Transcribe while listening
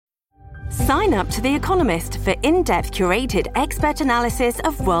Sign up to The Economist for in-depth curated expert analysis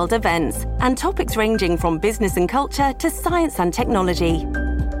of world events and topics ranging from business and culture to science and technology.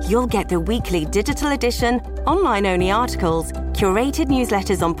 You'll get the weekly digital edition, online-only articles, curated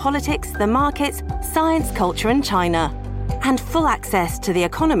newsletters on politics, the markets, science, culture, and China, and full access to The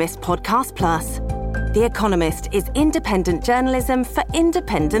Economist Podcast Plus. The Economist is independent journalism for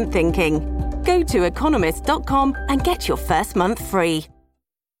independent thinking. Go to economist.com and get your first month free.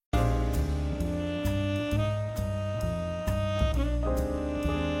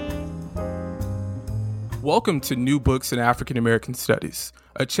 Welcome to New Books in African American Studies,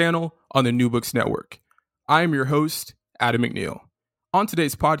 a channel on the New Books Network. I am your host, Adam McNeil. On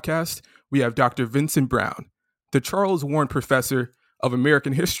today's podcast, we have Dr. Vincent Brown, the Charles Warren Professor of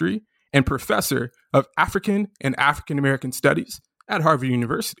American History and Professor of African and African American Studies at Harvard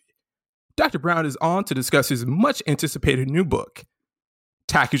University. Dr. Brown is on to discuss his much-anticipated new book,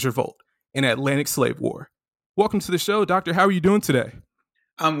 Tacky's Revolt, An Atlantic Slave War. Welcome to the show, Doctor. How are you doing today?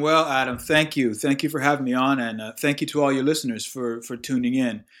 I'm well, Adam. Thank you. Thank you for having me on, and thank you to all your listeners for tuning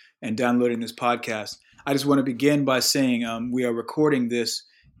in and downloading this podcast. I just want to begin by saying we are recording this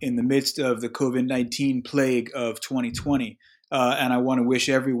in the midst of the COVID-19 plague of 2020, and I want to wish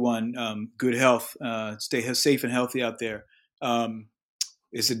everyone good health, stay safe and healthy out there.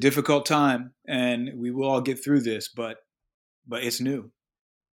 It's a difficult time, and we will all get through this, but it's new.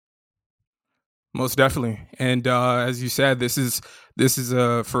 Most definitely. And as you said, this is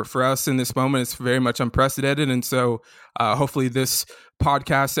for us in this moment, it's very much unprecedented. And so hopefully this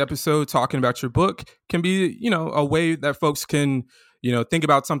podcast episode talking about your book can be, a way that folks can, think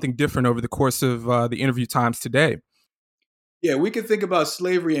about something different over the course of the interview times today. Yeah, we could think about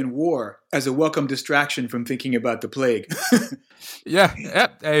slavery and war as a welcome distraction from thinking about the plague. Yeah.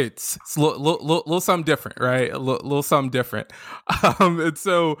 Hey, it's a little something different, right? A little something different. And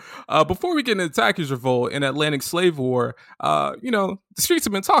so before we get into Tacky's Revolt and Atlantic Slave War, the streets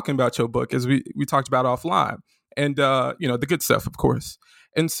have been talking about your book, as we talked about offline, and, the good stuff, of course.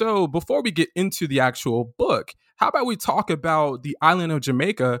 And so before we get into the actual book, how about we talk about the island of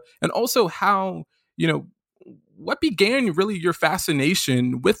Jamaica and also how, what began really your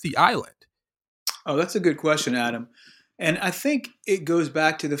fascination with the island? Oh, that's a good question, Adam. And I think it goes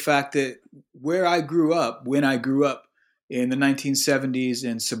back to the fact that when I grew up in the 1970s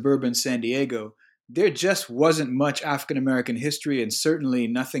in suburban San Diego, there just wasn't much African American history and certainly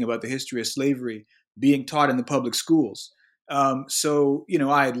nothing about the history of slavery being taught in the public schools. So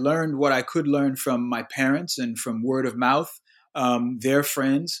I had learned what I could learn from my parents and from word of mouth, their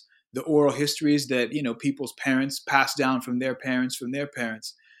friends, the oral histories that, people's parents passed down from their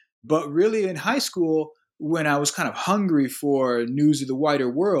parents. But really in high school, when I was kind of hungry for news of the wider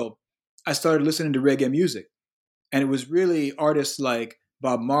world, I started listening to reggae music. And it was really artists like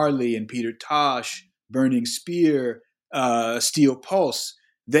Bob Marley and Peter Tosh, Burning Spear, Steel Pulse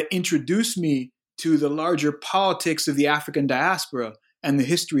that introduced me to the larger politics of the African diaspora and the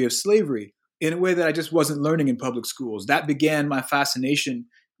history of slavery in a way that I just wasn't learning in public schools. That began my fascination,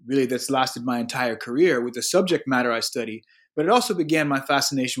 really, that's lasted my entire career with the subject matter I study, but it also began my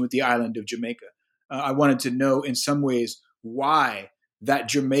fascination with the island of Jamaica. I wanted to know in some ways why that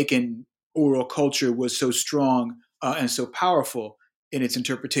Jamaican oral culture was so strong and so powerful in its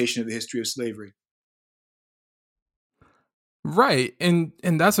interpretation of the history of slavery. Right. And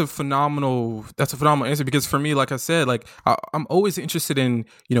that's a phenomenal answer, because for me, like I said, I'm always interested in,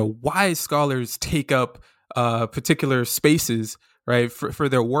 why scholars take up particular spaces, right, for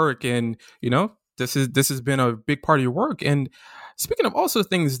their work. And, this has been a big part of your work. And speaking of also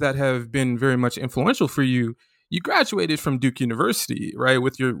things that have been very much influential for you, you graduated from Duke University, right,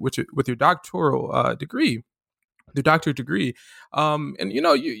 with your doctoral degree. The doctorate degree, and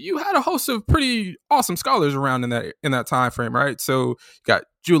you had a host of pretty awesome scholars around in that time frame, right? So you got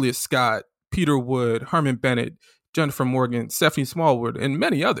Julius Scott, Peter Wood, Herman Bennett, Jennifer Morgan, Stephanie Smallwood, and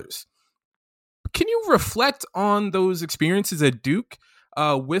many others. Can you reflect on those experiences at Duke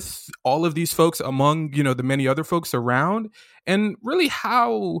with all of these folks among the many other folks around, and really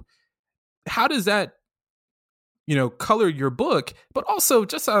how does that color your book, but also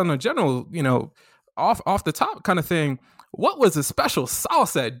just on a general off the top kind of thing, what was the special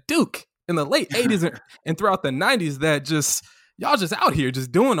sauce at Duke in the late 80s and throughout the 90s that just y'all just out here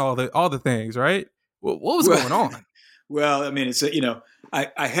just doing all the things, right? What was going on? Well, I mean, it's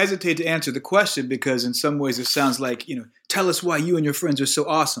I hesitate to answer the question because in some ways it sounds like, tell us why you and your friends are so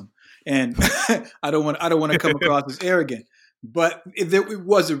awesome. And I don't want to come across as arrogant, but it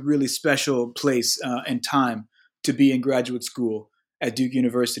was a really special place and time to be in graduate school at Duke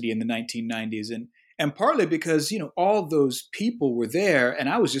University in the 1990s. And partly because, all those people were there and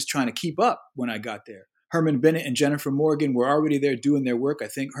I was just trying to keep up when I got there. Herman Bennett and Jennifer Morgan were already there doing their work. I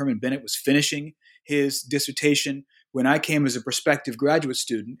think Herman Bennett was finishing his dissertation when I came as a prospective graduate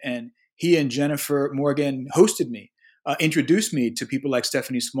student, and he and Jennifer Morgan hosted me, introduced me to people like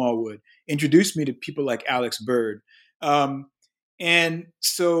Stephanie Smallwood, introduced me to people like Alex Bird. And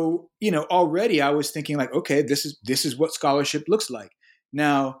so, already I was thinking like, okay, this is what scholarship looks like.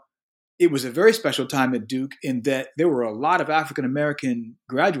 Now, it was a very special time at Duke in that there were a lot of African-American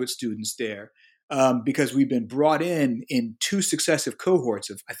graduate students there because we've been brought in two successive cohorts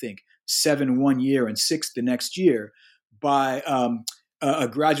of, I think, 7 one year and 6 the next year by a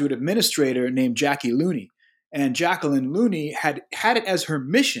graduate administrator named Jackie Looney. And Jacqueline Looney had it as her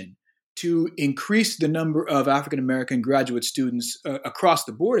mission to increase the number of African-American graduate students across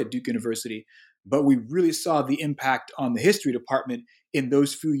the board at Duke University. But we really saw the impact on the history department in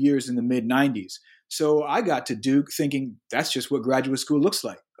those few years in the mid-90s. So I got to Duke thinking that's just what graduate school looks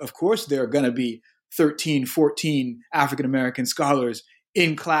like. Of course, there are going to be 13, 14 African-American scholars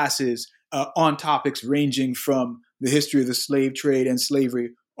in classes on topics ranging from the history of the slave trade and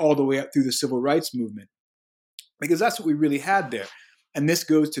slavery all the way up through the civil rights movement. Because that's what we really had there. And this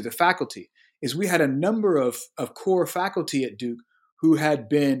goes to the faculty, is we had a number of core faculty at Duke who had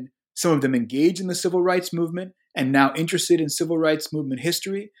been, some of them engaged in the civil rights movement and now interested in civil rights movement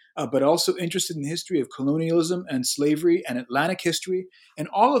history, but also interested in the history of colonialism and slavery and Atlantic history. And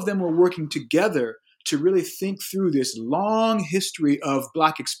all of them were working together to really think through this long history of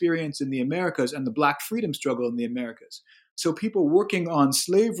Black experience in the Americas and the Black freedom struggle in the Americas. So people working on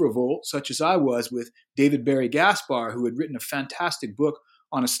slave revolt, such as I was with David Barry Gaspar, who had written a fantastic book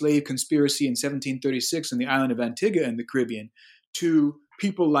on a slave conspiracy in 1736 in the island of Antigua in the Caribbean, to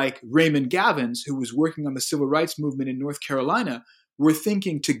people like Raymond Gavins, who was working on the civil rights movement in North Carolina, were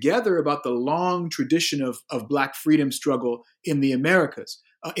thinking together about the long tradition of Black freedom struggle in the Americas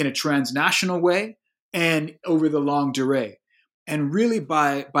in a transnational way and over the longue durée. And really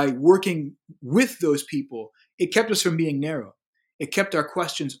by working with those people, it kept us from being narrow. It kept our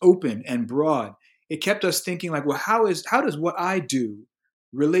questions open and broad. It kept us thinking like, well, how does what I do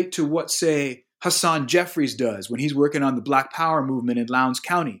relate to what, say, Hassan Jeffries does when he's working on the Black Power movement in Lowndes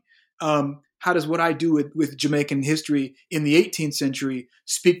County? How does what I do with Jamaican history in the 18th century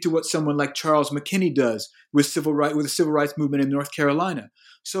speak to what someone like Charles McKinney does with the civil rights movement in North Carolina?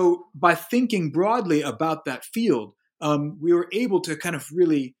 So by thinking broadly about that field, we were able to kind of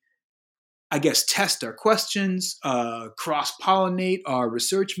really, I guess, test our questions, cross-pollinate our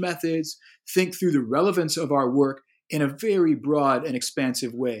research methods, think through the relevance of our work in a very broad and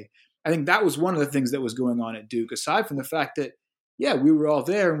expansive way. I think that was one of the things that was going on at Duke, aside from the fact that, yeah, we were all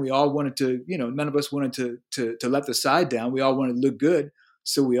there and we all wanted to, none of us wanted to let the side down. We all wanted to look good.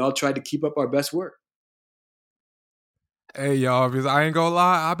 So we all tried to keep up our best work. Hey, y'all, because I ain't gonna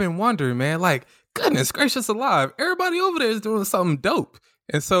lie, I've been wondering, man, like, goodness gracious alive, everybody over there is doing something dope.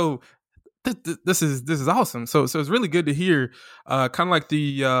 And so this is awesome. So it's really good to hear kind of like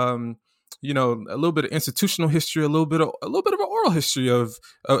the, a little bit of institutional history, a little bit of an oral history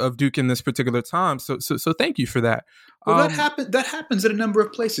of Duke in this particular time. So thank you for that. Well, that happens at a number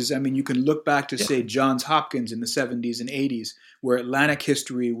of places. I mean, you can look back to, say, Johns Hopkins in the 70s and 80s, where Atlantic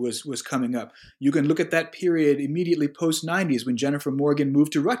history was coming up. You can look at that period immediately post-90s when Jennifer Morgan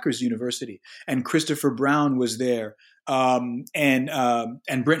moved to Rutgers University and Christopher Brown was there, and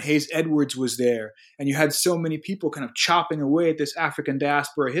Brent Hayes Edwards was there. And you had so many people kind of chopping away at this African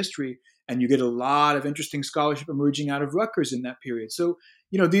diaspora history, and you get a lot of interesting scholarship emerging out of Rutgers in that period. So,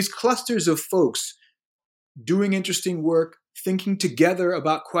 these clusters of folks doing interesting work, thinking together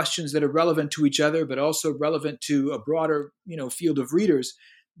about questions that are relevant to each other, but also relevant to a broader, field of readers,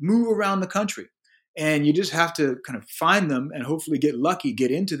 move around the country. And you just have to kind of find them and hopefully get lucky,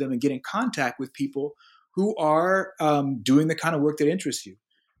 get into them and get in contact with people who are doing the kind of work that interests you.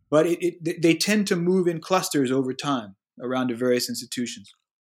 But they tend to move in clusters over time around the various institutions.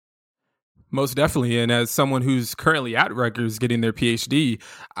 Most definitely. And as someone who's currently at Rutgers getting their PhD,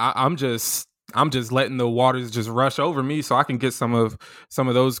 I'm just letting the waters just rush over me so I can get some of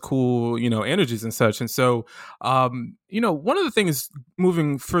those cool, energies and such. And so, one of the things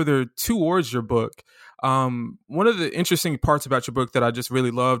moving further towards your book, one of the interesting parts about your book that I just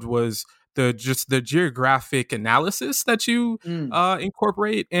really loved was the geographic analysis that you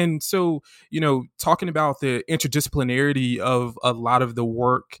incorporate. And so, talking about the interdisciplinarity of a lot of the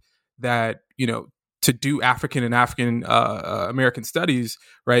work that, to do African and African American studies,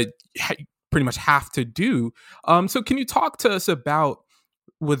 right, pretty much have to do. So can you talk to us about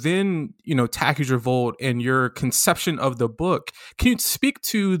within, Taki's Revolt and your conception of the book, can you speak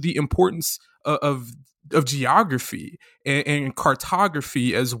to the importance of geography and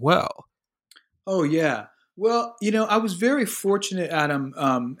cartography as well? Oh, yeah. Well, I was very fortunate, Adam,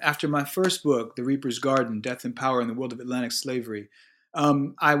 after my first book, The Reaper's Garden, Death and Power in the World of Atlantic Slavery.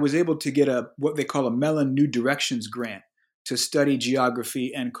 I was able to get what they call a Mellon New Directions grant to study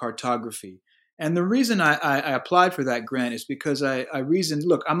geography and cartography. And the reason I applied for that grant is because I reasoned,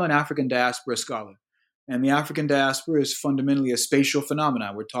 look, I'm an African diaspora scholar. And the African diaspora is fundamentally a spatial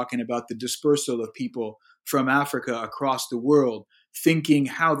phenomenon. We're talking about the dispersal of people from Africa across the world, thinking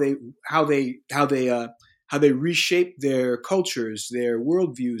how they reshape their cultures, their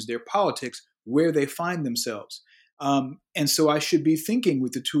worldviews, their politics, where they find themselves. And so I should be thinking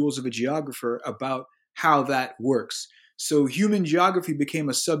with the tools of a geographer about how that works. So human geography became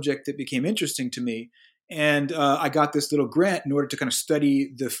a subject that became interesting to me. And I got this little grant in order to kind of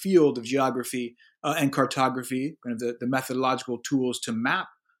study the field of geography and cartography, kind of the methodological tools to map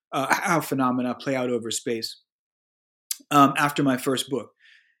how phenomena play out over space after my first book.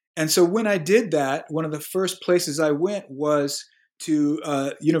 And so when I did that, one of the first places I went was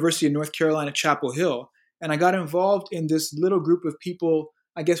to University of North Carolina, Chapel Hill. And I got involved in this little group of people.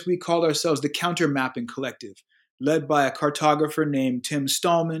 I guess we called ourselves the Counter Mapping Collective, led by a cartographer named Tim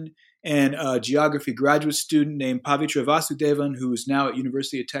Stallman and a geography graduate student named Pavitra Vasudevan, who is now at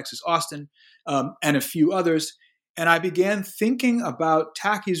University of Texas, Austin, and a few others. And I began thinking about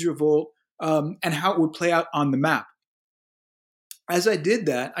Taki's Revolt and how it would play out on the map. As I did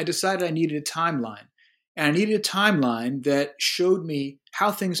that, I decided I needed a timeline. And I needed a timeline that showed me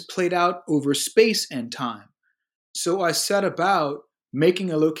how things played out over space and time. So I set about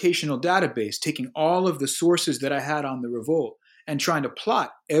making a locational database, taking all of the sources that I had on the revolt and trying to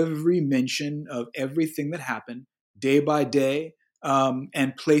plot every mention of everything that happened day by day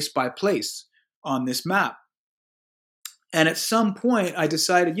and place by place on this map. And at some point, I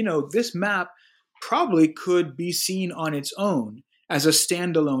decided, this map probably could be seen on its own as a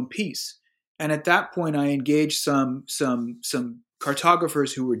standalone piece. And at that point, I engaged some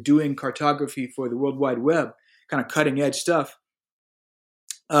cartographers who were doing cartography for the World Wide Web, kind of cutting edge stuff,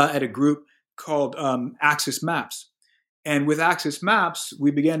 at a group called Axis Maps. And with Axis Maps,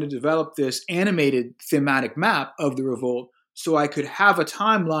 we began to develop this animated thematic map of the revolt so I could have a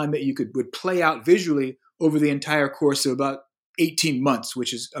timeline that would play out visually over the entire course of about 18 months,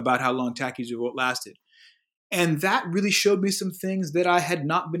 which is about how long Taki's Revolt lasted. And that really showed me some things that I had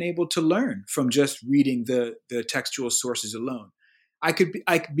not been able to learn from just reading the textual sources alone. I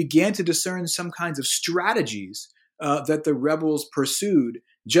began to discern some kinds of strategies that the rebels pursued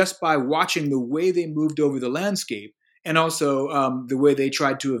just by watching the way they moved over the landscape and also the way they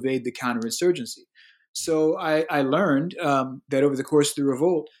tried to evade the counterinsurgency. So I learned that over the course of the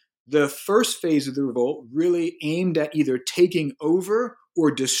revolt, the first phase of the revolt really aimed at either taking over or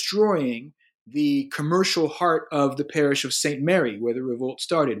destroying the commercial heart of the parish of St. Mary, where the revolt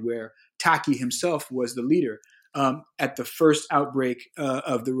started, where Taki himself was the leader at the first outbreak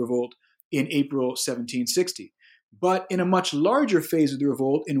of the revolt in April 1760. But in a much larger phase of the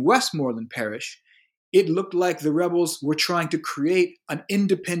revolt in Westmoreland Parish, it looked like the rebels were trying to create an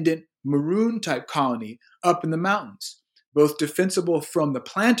independent Maroon-type colony up in the mountains, both defensible from the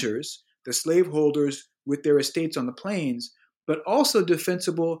planters, the slaveholders with their estates on the plains, but also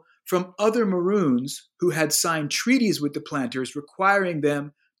defensible from other Maroons who had signed treaties with the planters requiring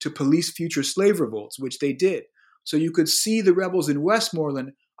them to police future slave revolts, which they did. So you could see the rebels in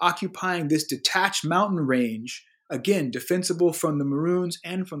Westmoreland occupying this detached mountain range, again, defensible from the Maroons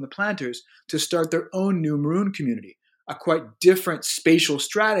and from the planters, to start their own new Maroon community, a quite different spatial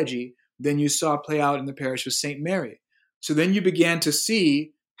strategy than you saw play out in the parish of St. Mary. So then you began to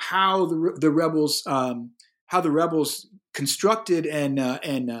see how the rebels constructed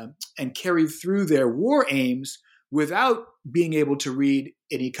and carried through their war aims without being able to read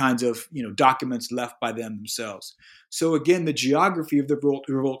any kinds of documents left by them themselves. So again, the geography of the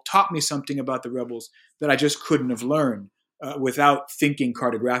revolt taught me something about the rebels that I just couldn't have learned without thinking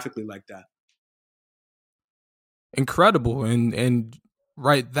cartographically like that. Incredible. And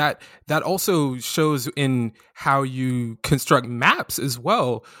right, that also shows in how you construct maps as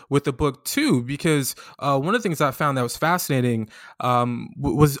well with the book too, because one of the things I found that was fascinating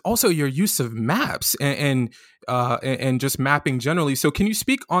was also your use of maps and just mapping generally. So can you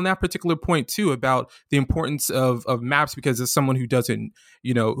speak on that particular point too about the importance of maps? Because as someone who doesn't,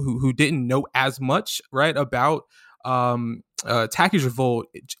 who didn't know as much, right, about Taki's Revolt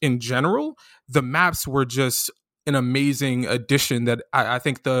in general, the maps were just an amazing addition that I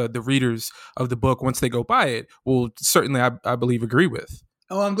think the readers of the book, once they go by it, will certainly, I believe, agree with.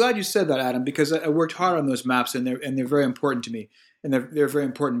 Oh, I'm glad you said that, Adam, because I worked hard on those maps, and they're very important to me, and they're a very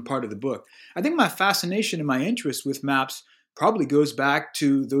important part of the book. I think my fascination and my interest with maps probably goes back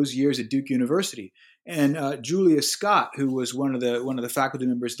to those years at Duke University. And Julius Scott, who was one of the faculty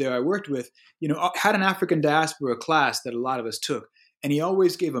members there I worked with, had an African diaspora class that a lot of us took, and he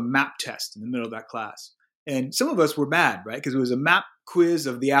always gave a map test in the middle of that class. And some of us were mad, right? Because it was a map quiz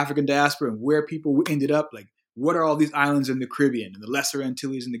of the African diaspora and where people ended up, like what are all these islands in the Caribbean and the Lesser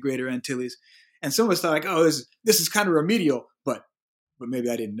Antilles and the Greater Antilles? And some of us thought like, oh, this is kind of remedial, but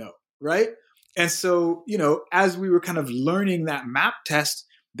maybe I didn't know, right? And so, as we were kind of learning that map test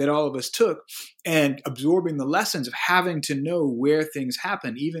that all of us took and absorbing the lessons of having to know where things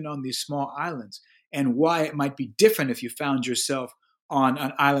happen, even on these small islands, and why it might be different if you found yourself on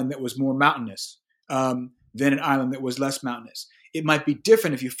an island that was more mountainous than an island that was less mountainous. It might be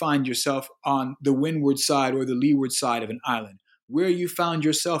different if you find yourself on the windward side or the leeward side of an island. Where you found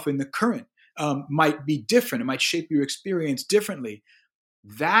yourself in the current might be different. It might shape your experience differently.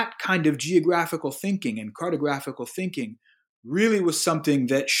 That kind of geographical thinking and cartographical thinking really was something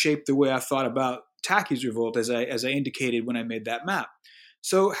that shaped the way I thought about Tacky's Revolt, as I indicated when I made that map.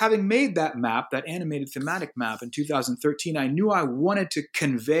 So having made that map, that animated thematic map in 2013, I knew I wanted to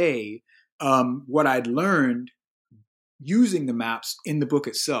convey what I'd learned using the maps in the book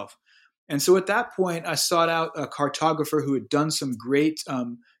itself. And so at that point, I sought out a cartographer who had done some great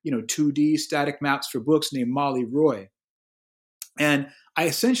 2D static maps for books named Molly Roy. And I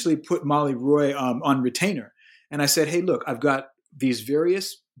essentially put Molly Roy on retainer. And I said, hey, look, I've got these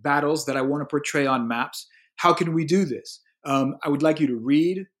various battles that I want to portray on maps. How can we do this? I would like you to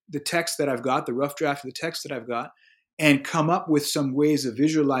read the text that I've got, the rough draft of the text that I've got, and come up with some ways of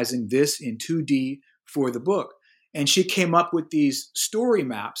visualizing this in 2D for the book. And she came up with these story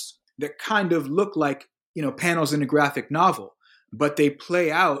maps that kind of look like, panels in a graphic novel, but they play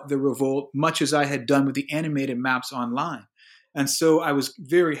out the revolt much as I had done with the animated maps online. And so I was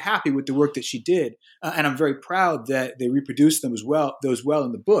very happy with the work that she did. And I'm very proud that they reproduced those well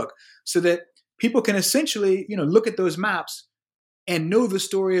in the book, so that people can essentially, look at those maps and know the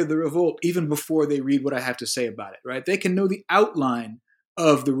story of the revolt even before they read what I have to say about it, right? They can know the outline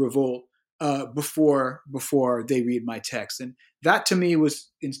of the revolt before they read my text. And that to me was,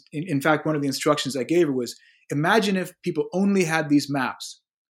 in fact, one of the instructions I gave her was, imagine if people only had these maps,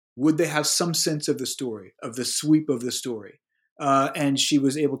 would they have some sense of the story, of the sweep of the story? And she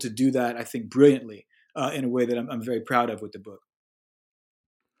was able to do that, I think, brilliantly in a way that I'm very proud of with the book.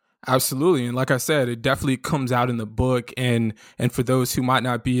 Absolutely. And like I said, it definitely comes out in the book. And for those who might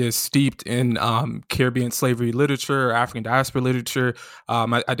not be as steeped in Caribbean slavery literature or African diaspora literature,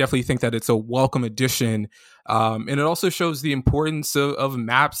 I definitely think that it's a welcome addition. And it also shows the importance of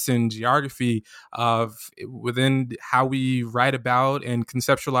maps and geography within how we write about and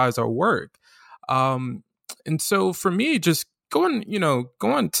conceptualize our work. And so for me, just going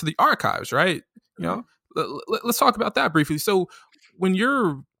to the archives, right? Let's talk about that briefly. So when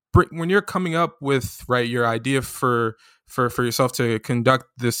you're coming up with your idea for yourself to conduct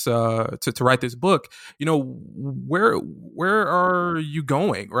this to write this book, where are you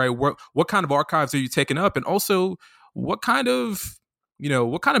going, right? What kind of archives are you taking up, and also what kind of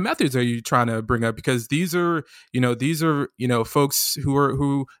methods are you trying to bring up? Because these are folks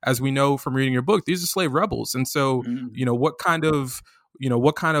who, as we know from reading your book, these are slave rebels, and so what kind of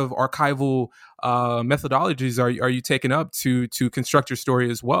archival methodologies are you taking up to construct your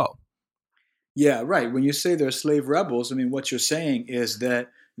story as well? Yeah, right. When you say they're slave rebels, I mean, what you're saying is that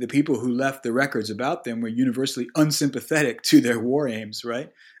the people who left the records about them were universally unsympathetic to their war aims, right?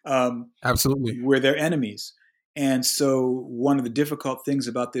 Absolutely. Were their enemies. And so one of the difficult things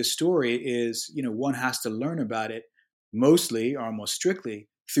about this story is, one has to learn about it mostly, or almost strictly,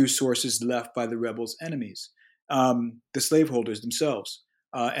 through sources left by the rebels' enemies, the slaveholders themselves.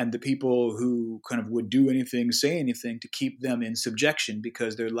 And the people who kind of would do anything, say anything to keep them in subjection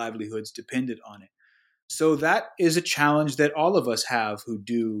because their livelihoods depended on it. So that is a challenge that all of us have who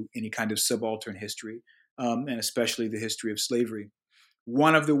do any kind of subaltern history, and especially the history of slavery.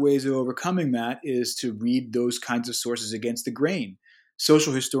 One of the ways of overcoming that is to read those kinds of sources against the grain.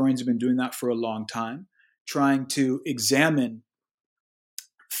 Social historians have been doing that for a long time, trying to examine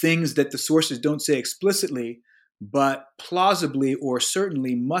things that the sources don't say explicitly, but plausibly or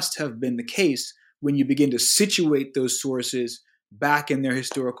certainly must have been the case when you begin to situate those sources back in their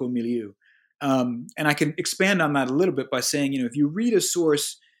historical milieu. And I can expand on that a little bit by saying, if you read a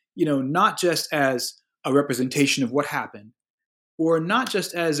source, not just as a representation of what happened, or not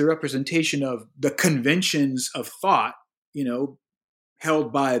just as a representation of the conventions of thought,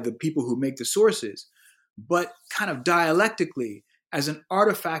 held by the people who make the sources, but kind of dialectically as an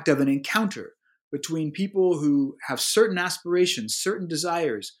artifact of an encounter between people who have certain aspirations, certain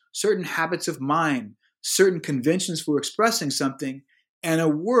desires, certain habits of mind, certain conventions for expressing something, and a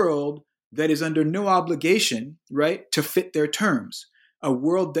world that is under no obligation, right, to fit their terms. A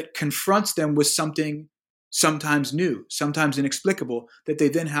world that confronts them with something sometimes new, sometimes inexplicable, that they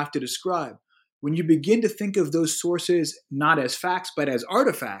then have to describe. When you begin to think of those sources not as facts, but as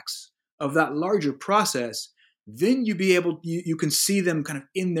artifacts of that larger process, then you can see them kind of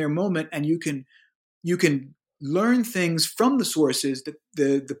in their moment, and you can learn things from the sources that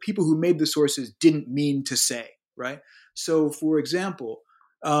the people who made the sources didn't mean to say, right? So, for example,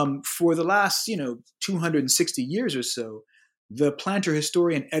 for the last 260 years or so, the planter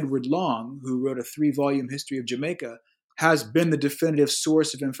historian Edward Long, who wrote a 3-volume history of Jamaica, has been the definitive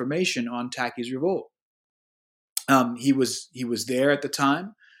source of information on Tacky's revolt. He was there at the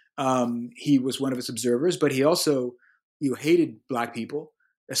time. He was one of its observers, but he also hated Black people,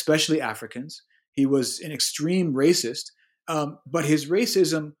 especially Africans. He was an extreme racist, but his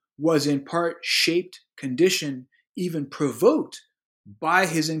racism was in part shaped, conditioned, even provoked by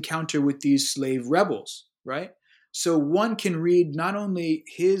his encounter with these slave rebels, right? So one can read not only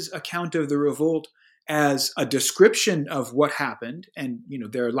his account of the revolt as a description of what happened, and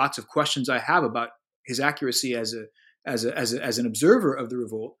there are lots of questions I have about his accuracy as an observer of the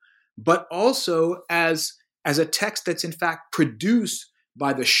revolt, but also as a text that's in fact produced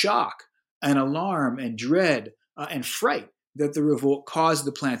by the shock and alarm and dread and fright that the revolt caused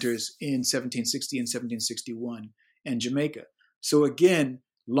the planters in 1760 and 1761 in Jamaica. So again,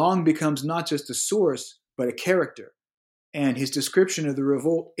 Long becomes not just a source, but a character. And his description of the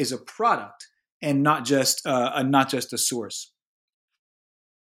revolt is a product and not just a source.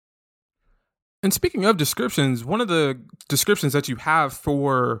 And speaking of descriptions, one of the descriptions that you have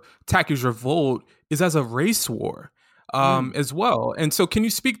for Tacky's revolt is as a race war as well. And so can you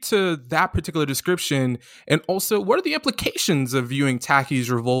speak to that particular description? And also, what are the implications of viewing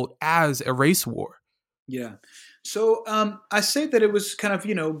Tacky's revolt as a race war? Yeah. So I say that it was kind of,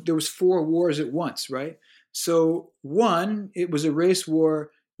 there was 4 wars at once, right? So one, it was a race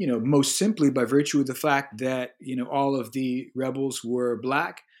war, most simply by virtue of the fact that, all of the rebels were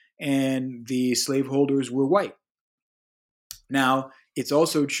Black and the slaveholders were white. Now, it's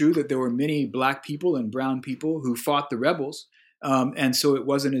also true that there were many Black people and brown people who fought the rebels. And so it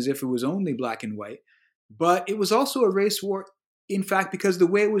wasn't as if it was only Black and white. But it was also a race war, in fact, because the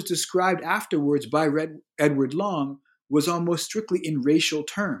way it was described afterwards by Edward Long was almost strictly in racial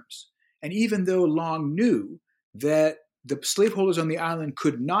terms. And even though Long knew that the slaveholders on the island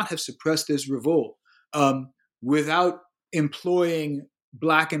could not have suppressed this revolt without employing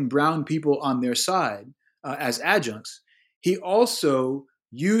Black and brown people on their side as adjuncts, he also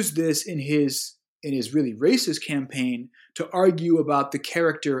used this in his really racist campaign to argue about the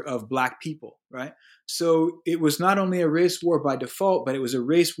character of Black people, right? So it was not only a race war by default, but it was a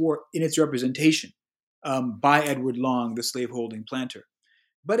race war in its representation by Edward Long, the slaveholding planter.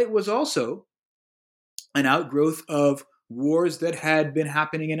 But it was also an outgrowth of wars that had been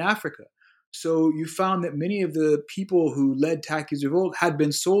happening in Africa. So you found that many of the people who led Tacky's revolt had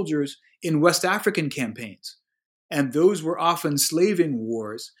been soldiers in West African campaigns. And those were often slaving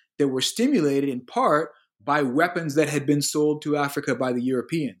wars that were stimulated in part by weapons that had been sold to Africa by the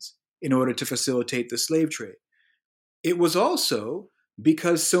Europeans in order to facilitate the slave trade. It was also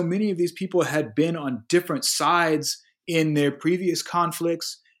because so many of these people had been on different sides in their previous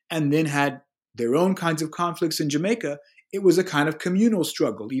conflicts and then had their own kinds of conflicts in Jamaica. It was a kind of communal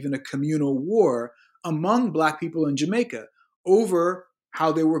struggle, even a communal war among Black people in Jamaica over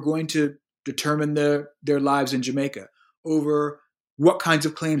how they were going to determine their lives in Jamaica, over what kinds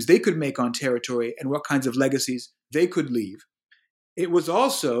of claims they could make on territory and what kinds of legacies they could leave. It was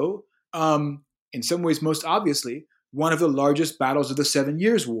also, in some ways most obviously, one of the largest battles of the 7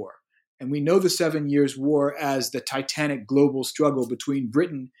 Years' War. And we know the 7 Years' War as the titanic global struggle between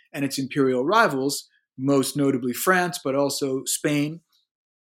Britain and its imperial rivals, most notably France, but also Spain.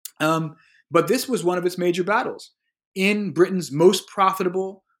 But this was one of its major battles in Britain's most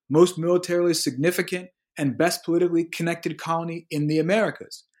profitable, most militarily significant, and best politically connected colony in the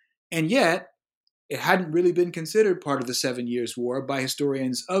Americas. And yet, it hadn't really been considered part of the 7 Years' War by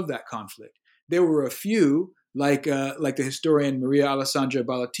historians of that conflict. There were a few, like the historian Maria Alessandra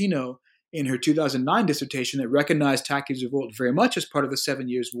Ballatino in her 2009 dissertation, that recognized Tacky's revolt very much as part of the 7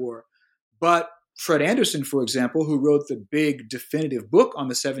 Years' War. But Fred Anderson, for example, who wrote the big definitive book on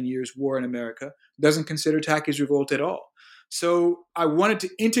the 7 Years' War in America, doesn't consider Tacky's revolt at all. So I wanted to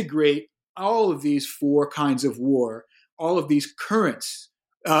integrate all of these 4 kinds of war, all of these currents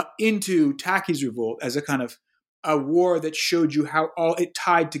into Tacky's revolt as a kind of a war that showed you how all it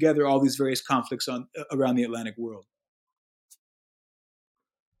tied together all these various conflicts around the Atlantic world.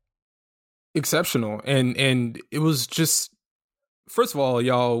 Exceptional. And it was just, first of all,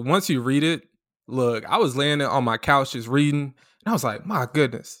 y'all, once you read it, look, I was laying on my couch just reading, and I was like, my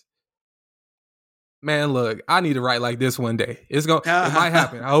goodness. Man, look, I need to write like this one day. It might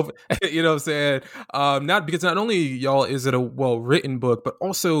happen. I hope, you know what I'm saying? Not because not only, y'all, is it a well-written book, but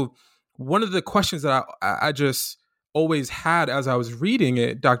also one of the questions that I just always had as I was reading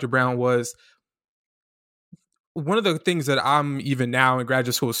it, Dr. Brown, was one of the things that I'm even now in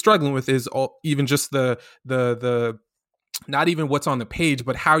graduate school struggling with is even just the not even what's on the page,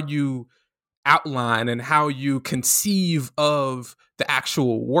 but how you outline and how you conceive of the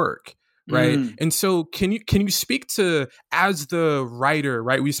actual work. Right. And so can you speak to, as the writer,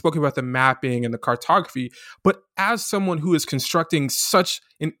 right? We spoke about the mapping and the cartography, but as someone who is constructing such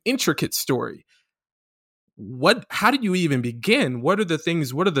an intricate story, how did you even begin? What are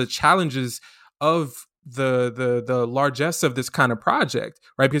the challenges of the largesse of this kind of project,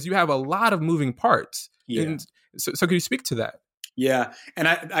 right? Because you have a lot of moving parts. Yeah. And so can you speak to that? Yeah. And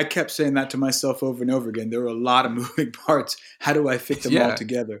I kept saying that to myself over and over again. There were a lot of moving parts. How do I fit them all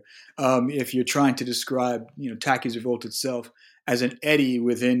together? If you're trying to describe, Tacky's Revolt itself as an eddy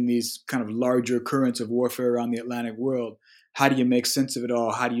within these kind of larger currents of warfare around the Atlantic world, how do you make sense of it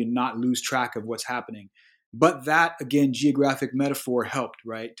all? How do you not lose track of what's happening? But that, again, geographic metaphor helped,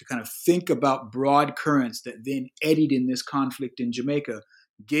 right? To kind of think about broad currents that then eddied in this conflict in Jamaica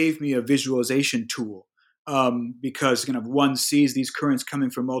gave me a visualization tool. Because kind of one sees these currents coming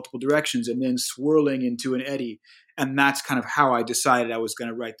from multiple directions and then swirling into an eddy. And that's kind of how I decided I was going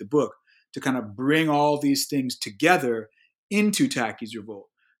to write the book, to kind of bring all these things together into Tacky's Revolt.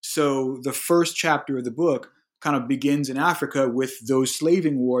 So the first chapter of the book kind of begins in Africa with those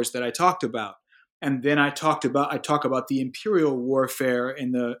slaving wars that I talked about. And then I talk about the imperial warfare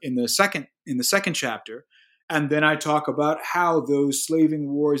in the second chapter. And then I talk about how those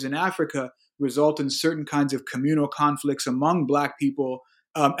slaving wars in Africa result in certain kinds of communal conflicts among Black people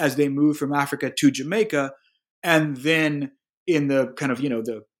as they move from Africa to Jamaica. And then in the kind of,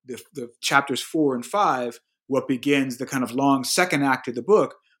 the chapters 4 and 5, what begins the kind of long second act of the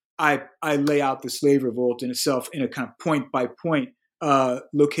book, I lay out the slave revolt in itself in a kind of point by point,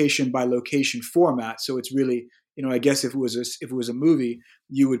 location by location format. So it's really, I guess if it was a movie,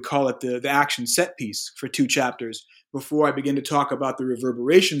 you would call it the action set piece for 2 chapters before I begin to talk about the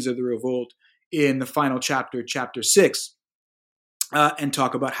reverberations of the revolt in the final chapter, chapter 6, and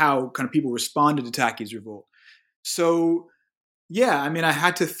talk about how kind of people responded to Tacky's Revolt. So, yeah, I mean, I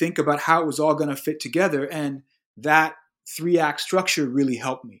had to think about how it was all going to fit together, and that 3-act structure really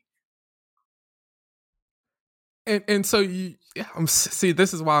helped me. And so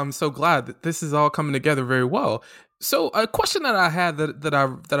this is why I'm so glad that this is all coming together very well. So a question that I had that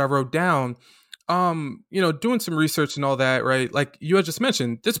I wrote down, doing some research and all that, right? Like you had just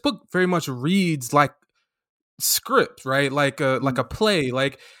mentioned, this book very much reads like script, right? Like a play,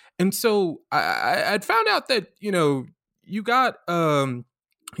 like, and so I'd found out that, you got,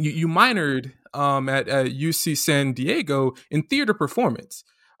 you minored, at UC San Diego in theater performance.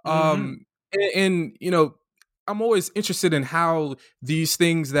 And I'm always interested in how these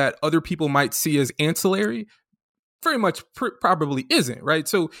things that other people might see as ancillary very much probably isn't, right?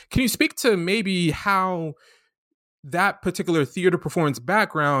 So can you speak to maybe how that particular theater performance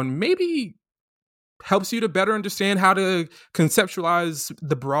background maybe helps you to better understand how to conceptualize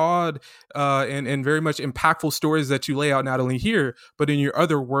the broad and very much impactful stories that you lay out not only here, but in your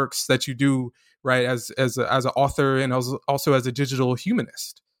other works that you do, right, as an author and also as a digital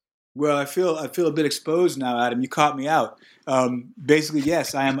humanist? Well, I feel a bit exposed now, Adam. You caught me out. Basically,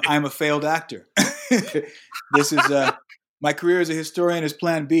 yes, I am a failed actor. This is my career as a historian is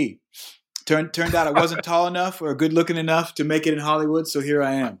Plan B. Turned out I wasn't tall enough or good looking enough to make it in Hollywood, so here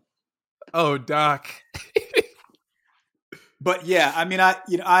I am. Oh, Doc. But yeah, I mean,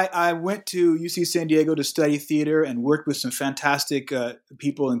 I went to UC San Diego to study theater and worked with some fantastic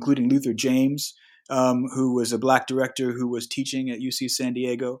people, including Luther James, who was a Black director who was teaching at UC San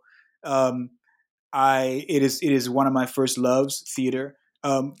Diego. It is one of my first loves, theater,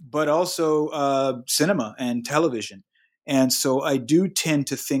 but also cinema and television. And so I do tend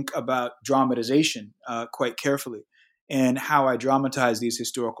to think about dramatization quite carefully and how I dramatize these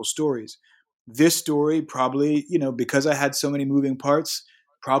historical stories. This story probably, because I had so many moving parts,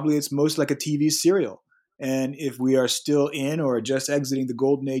 probably it's most like a TV serial. And if we are still in or just exiting the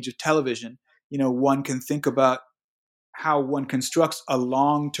golden age of television, one can think about how one constructs a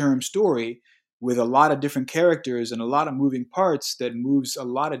long-term story with a lot of different characters and a lot of moving parts that moves a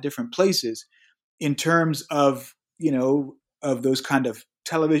lot of different places in terms of, of those kind of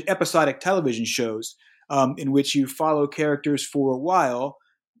episodic television shows, in which you follow characters for a while,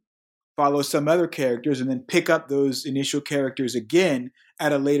 follow some other characters, and then pick up those initial characters again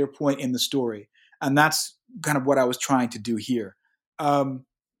at a later point in the story. And that's kind of what I was trying to do here.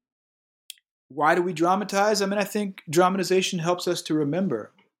 Why do we dramatize? I mean, I think dramatization helps us to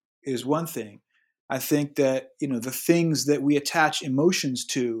remember, is one thing. I think that, the things that we attach emotions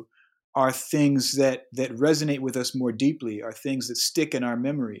to are things that resonate with us more deeply, are things that stick in our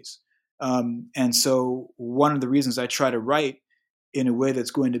memories. And so one of the reasons I try to write in a way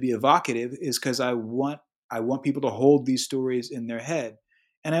that's going to be evocative is because I want people to hold these stories in their head.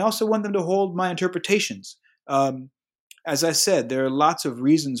 And I also want them to hold my interpretations. As I said, there are lots of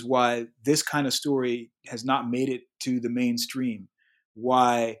reasons why this kind of story has not made it to the mainstream,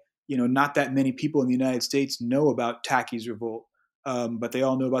 why, not that many people in the United States know about Tacky's Revolt, but they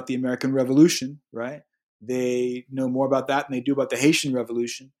all know about the American Revolution, right? They know more about that than they do about the Haitian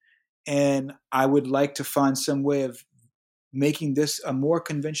Revolution. And I would like to find some way of making this a more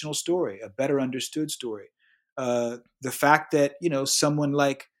conventional story, a better understood story. The fact that, someone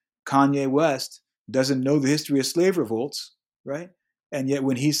like Kanye West doesn't know the history of slave revolts, right? And yet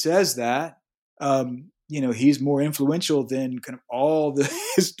when he says that, he's more influential than kind of all the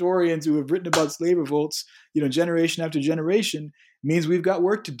historians who have written about slave revolts, generation after generation, means we've got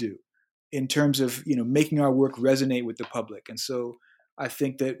work to do in terms of, making our work resonate with the public. And so I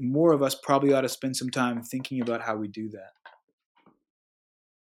think that more of us probably ought to spend some time thinking about how we do that.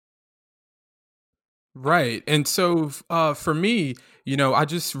 Right. And so for me, I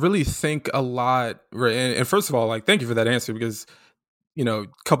just really think a lot. Right. And first of all, like, thank you for that answer, because, a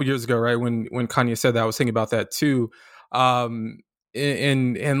couple years ago, right, when Kanye said that, I was thinking about that too. And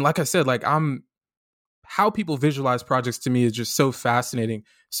like I said, like, how people visualize projects to me is just so fascinating.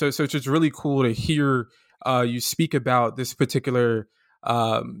 So it's just really cool to hear you speak about this particular,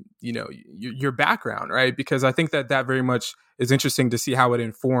 your background, right? Because I think that very much is interesting to see how it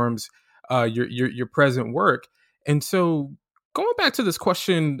informs your present work. And so going back to this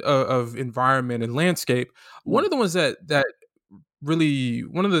question of environment and landscape, one of the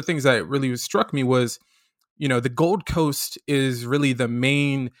things that really struck me was, the Gold Coast is really the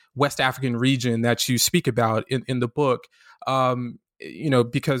main West African region that you speak about in the book,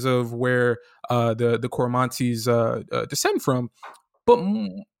 because of where the Coromantese descend from. But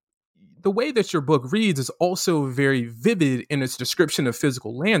the way that your book reads is also very vivid in its description of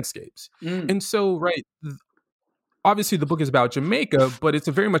physical landscapes. And so, right, obviously the book is about Jamaica, but it's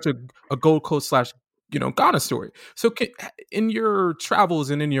very much a Gold Coast / Ghana story. So in your travels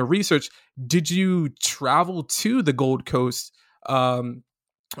and in your research, did you travel to the Gold Coast, or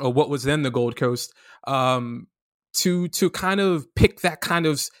what was then the Gold Coast, to kind of pick that kind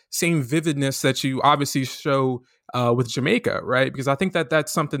of same vividness that you obviously show with Jamaica, right? Because I think that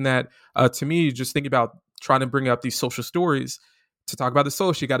that's something that, to me, just think about trying to bring up these social stories. To talk about the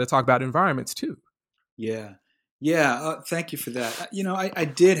social, you got to talk about environments too. Yeah. Thank you for that. I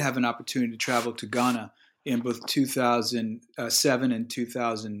did have an opportunity to travel to Ghana in both 2007 and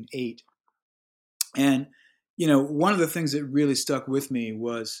 2008. And, one of the things that really stuck with me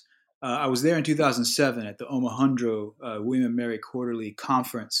was I was there in 2007 at the Omohundro William and Mary Quarterly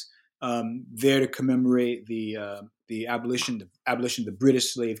Conference, there to commemorate the abolition of the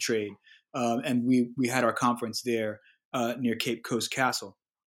British slave trade. And we had our conference there near Cape Coast Castle.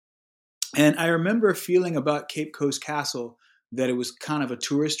 And I remember feeling about Cape Coast Castle that it was kind of a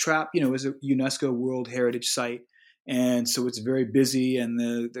tourist trap. It was a UNESCO World Heritage Site. And so it's very busy, and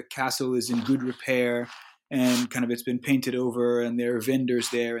the castle is in good repair, and kind of it's been painted over, and there are vendors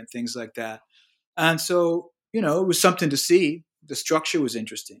there and things like that. And so, it was something to see. The structure was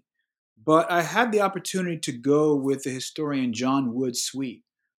interesting. But I had the opportunity to go with the historian John Wood Sweet.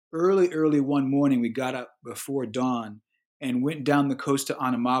 Early one morning, we got up before dawn and went down the coast to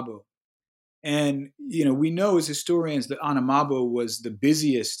Anamabo. And, we know as historians that Anamabo was the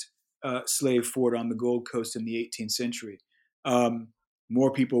busiest slave fort on the Gold Coast in the 18th century.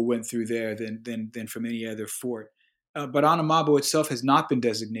 More people went through there than from any other fort. But Anamabo itself has not been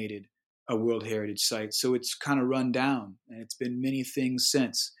designated a World Heritage Site, so it's kind of run down, and it's been many things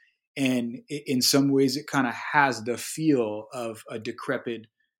since. And in some ways, it kind of has the feel of a decrepit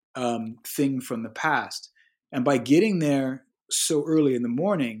thing from the past. And by getting there so early in the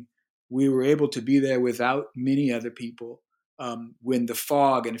morning, we were able to be there without many other people. When the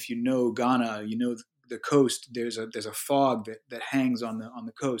fog, and if you know Ghana, the coast, there's a fog that hangs on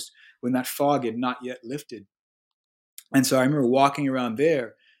the coast. When that fog had not yet lifted, and so I remember walking around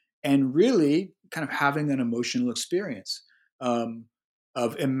there and really kind of having an emotional experience.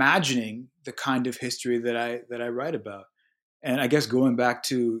 of imagining the kind of history that I write about. And I guess going back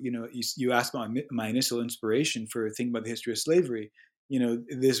to, you asked about my initial inspiration for thinking about the history of slavery.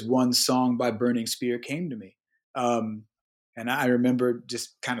 This one song by Burning Spear came to me. And I remember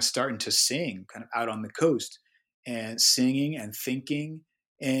just kind of starting to sing kind of out on the coast and singing and thinking.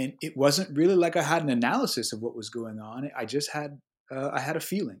 And it wasn't really like I had an analysis of what was going on. I just I had a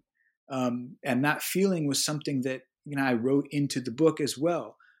feeling. And that feeling was something that, I wrote into the book as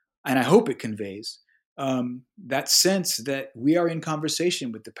well. And I hope it conveys that sense that we are in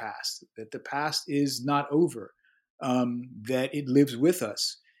conversation with the past, that the past is not over, that it lives with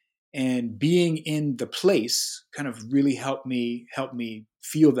us. And being in the place kind of really helped me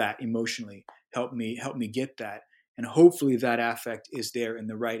feel that emotionally, help me get that. And hopefully that affect is there in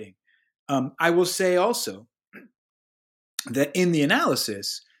the writing. I will say also that in the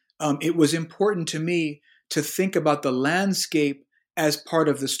analysis, it was important to me to think about the landscape as part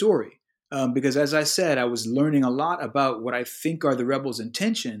of the story. Because as I said, I was learning a lot about what I think are the rebels'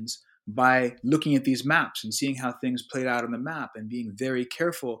 intentions by looking at these maps and seeing how things played out on the map and being very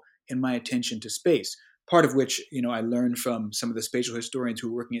careful in my attention to space. Part of which, I learned from some of the spatial historians who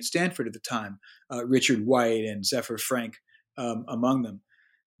were working at Stanford at the time, Richard White and Zephyr Frank among them.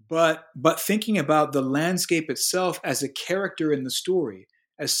 But thinking about the landscape itself as a character in the story,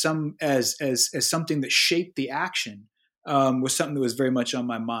 as something that shaped the action, was something that was very much on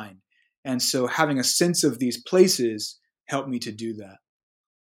my mind. And so having a sense of these places helped me to do that.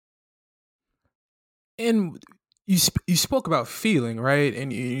 And you spoke about feeling, right?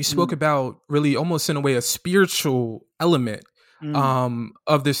 And you spoke about really almost in a way a spiritual element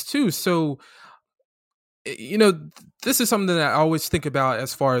of this too. So, this is something that I always think about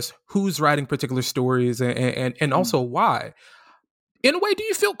as far as who's writing particular stories and also why. In a way, do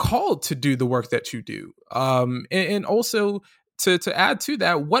you feel called to do the work that you do? And also to add to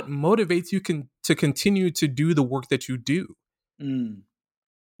that, what motivates you to continue to do the work that you do?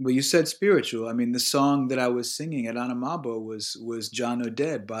 Well, you said spiritual. I mean, the song that I was singing at Anamabo was John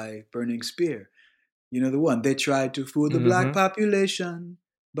O'Dead by Burning Spear. You know the one? They tried to fool the black population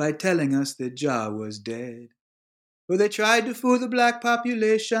by telling us that Jah was dead. Well, they tried to fool the black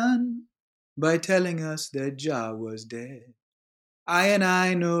population by telling us that Jah was dead.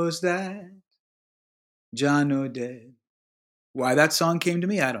 I knows that John O'Dead. Why that song came to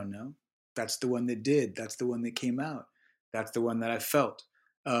me, I don't know. That's the one that did. That's the one that came out. That's the one that I felt.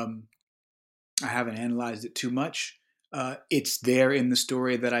 I haven't analyzed it too much. It's there in the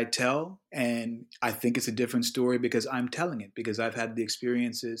story that I tell, and I think it's a different story because I'm telling it, because I've had the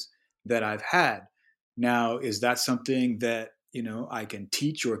experiences that I've had. Now, is that something that, I can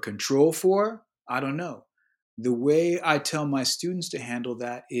teach or control for? I don't know. The way I tell my students to handle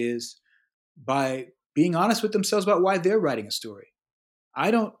that is by being honest with themselves about why they're writing a story. I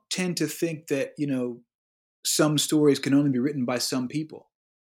don't tend to think that, some stories can only be written by some people.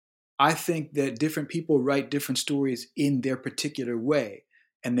 I think that different people write different stories in their particular way,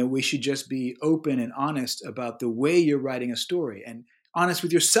 and that we should just be open and honest about the way you're writing a story, and honest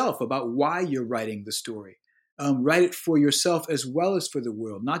with yourself about why you're writing the story. Write it for yourself as well as for the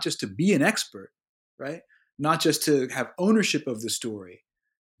world, not just to be an expert, right? Not just to have ownership of the story,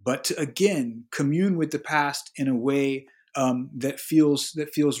 but to, again, commune with the past in a way that feels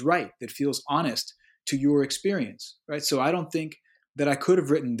right, that feels honest to your experience, right? So I don't think that I could have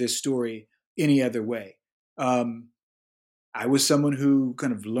written this story any other way. I was someone who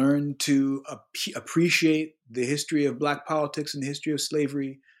kind of learned to appreciate the history of Black politics and the history of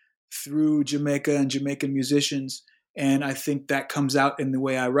slavery through Jamaica and Jamaican musicians, and I think that comes out in the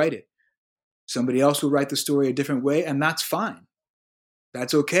way I write it. Somebody else will write the story a different way, and that's fine.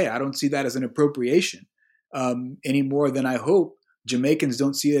 That's okay. I don't see that as an appropriation any more than I hope Jamaicans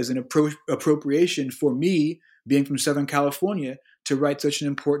don't see it as an appropriation for me, being from Southern California, to write such an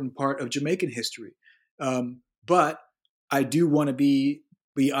important part of Jamaican history. But I do want to be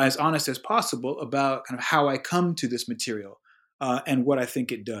as honest as possible about kind of how I come to this material and what I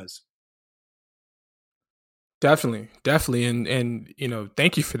think it does. Definitely. And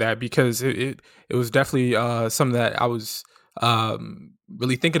thank you for that, because it was definitely something that I was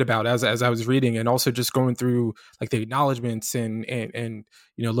really thinking about as I was reading, and also just going through like the acknowledgments and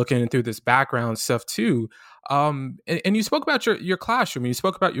looking through this background stuff too. And you spoke about your classroom, you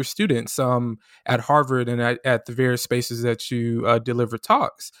spoke about your students at Harvard and at the various spaces that you deliver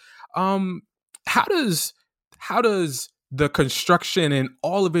talks. How does the construction and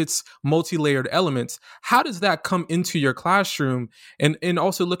all of its multi-layered elements, how does that come into your classroom? And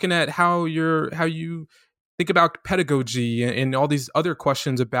also looking at how you think about pedagogy and all these other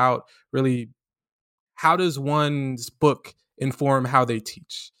questions about really how does one's book inform how they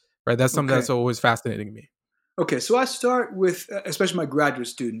teach, right? That's something Okay. that's always fascinating to me. Okay. So I start with, especially my graduate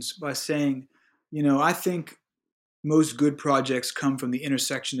students, by saying, I think most good projects come from the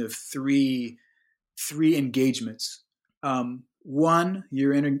intersection of three engagements. One,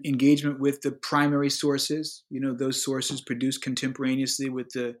 your engagement with the primary sources. Those sources produced contemporaneously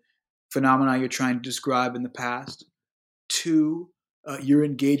with the phenomena you're trying to describe in the past. Two, your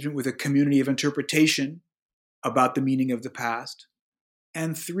engagement with a community of interpretation about the meaning of the past.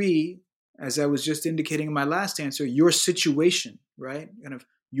 And three, as I was just indicating in my last answer, your situation, right? Kind of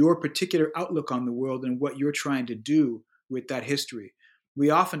your particular outlook on the world and what you're trying to do with that history.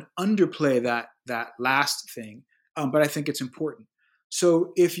 We often underplay that last thing, but I think it's important.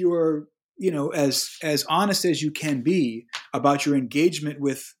 So if you're, as honest as you can be about your engagement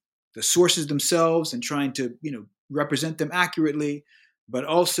with the sources themselves and trying to, represent them accurately, but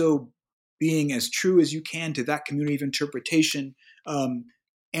also being as true as you can to that community of interpretation,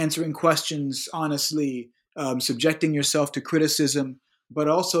 answering questions honestly, subjecting yourself to criticism, but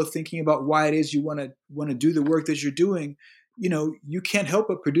also thinking about why it is you want to do the work that you're doing, you can't help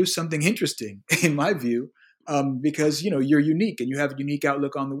but produce something interesting, in my view, because you're unique and you have a unique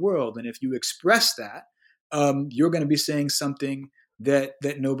outlook on the world, and if you express that, you're going to be saying something that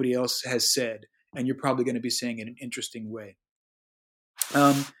nobody else has said, and you're probably going to be saying it in an interesting way.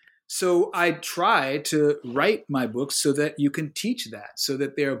 So I try to write my books so that you can teach that, so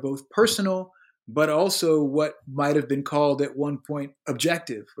that they are both personal, but also what might have been called at one point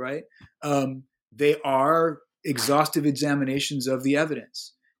objective, right? They are exhaustive examinations of the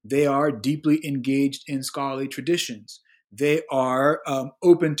evidence. They are deeply engaged in scholarly traditions. They are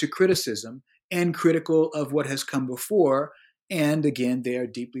open to criticism and critical of what has come before. And again, they are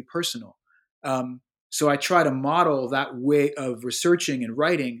deeply personal. So I try to model that way of researching and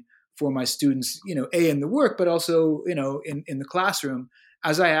writing for my students, in the work, but also, in the classroom,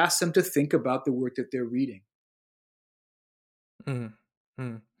 as I ask them to think about the work that they're reading.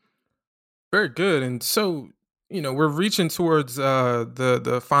 Mm-hmm. Very good. And so, we're reaching towards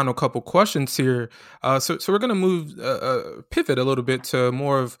the final couple questions here. So we're going to move pivot a little bit to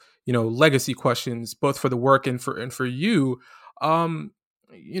more of legacy questions, both for the work and for you.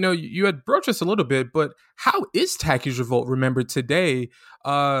 You had broached us a little bit, but how is Tacky's Revolt remembered today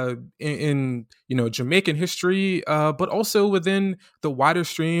in Jamaican history, but also within the wider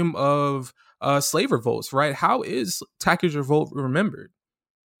stream of slave revolts, right? How is Tacky's Revolt remembered?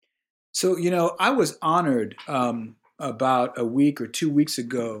 So, I was honored about a week or 2 weeks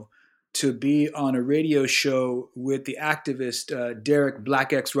ago to be on a radio show with the activist Derek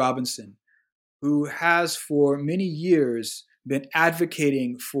Black X Robinson, who has for many years been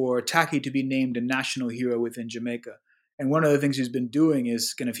advocating for Tacky to be named a national hero within Jamaica. And one of the things he's been doing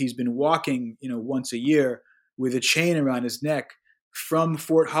is he's been walking, once a year with a chain around his neck from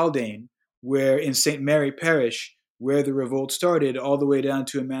Fort Haldane, where in St. Mary Parish, where the revolt started, all the way down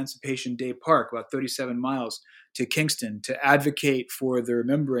to Emancipation Day Park, about 37 miles to Kingston, to advocate for the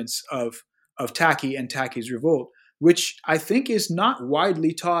remembrance of Tacky and Tacky's revolt, which I think is not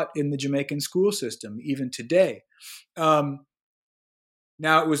widely taught in the Jamaican school system even today.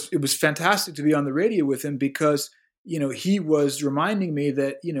 Now it was fantastic to be on the radio with him because he was reminding me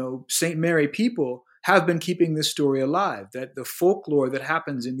that St. Mary people have been keeping this story alive, that the folklore that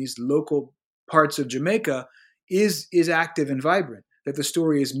happens in these local parts of Jamaica is active and vibrant, that the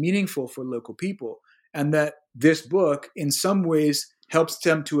story is meaningful for local people, and that this book in some ways helps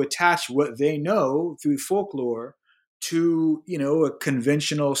them to attach what they know through folklore to a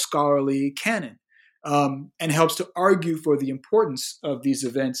conventional scholarly canon, and helps to argue for the importance of these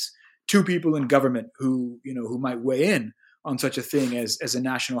events to people in government who might weigh in on such a thing as a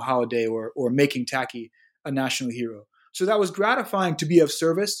national holiday or making Tacky a national hero. So that was gratifying to be of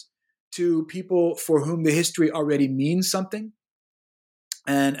service to people for whom the history already means something,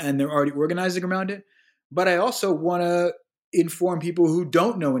 and they're already organizing around it. But I also want to inform people who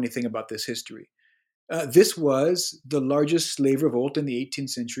don't know anything about this history. This was the largest slave revolt in the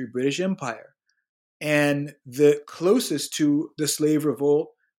 18th century British Empire, and the closest to the slave revolt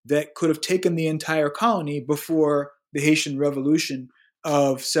that could have taken the entire colony before the Haitian Revolution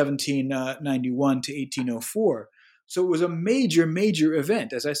of 1791 to 1804. So it was a major, major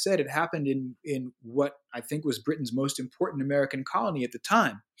event. As I said, it happened in what I think was Britain's most important American colony at the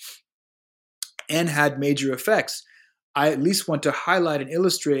time and had major effects. I at least want to highlight and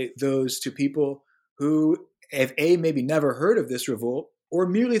illustrate those to people who have maybe never heard of this revolt or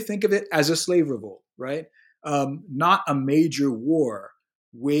merely think of it as a slave revolt, right? Not a major war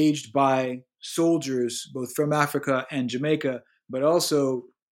waged by soldiers, both from Africa and Jamaica, but also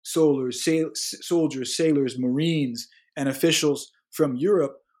soldiers, sailors, Marines, and officials from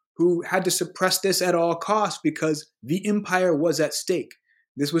Europe who had to suppress this at all costs because the empire was at stake.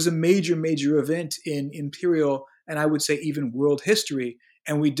 This was a major, major event in imperial and I would say even world history,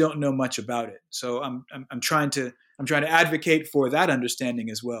 and we don't know much about it. So I'm trying to advocate for that understanding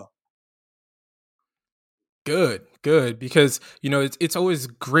as well. Good, because it's always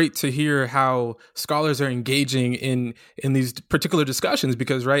great to hear how scholars are engaging in these particular discussions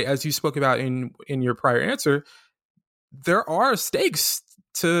because, right, as you spoke about in your prior answer, there are stakes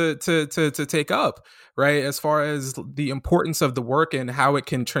to take up, right, as far as the importance of the work and how it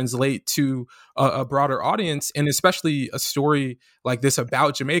can translate to a broader audience, and especially a story like this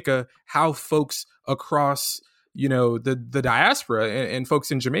about Jamaica, how folks across the diaspora and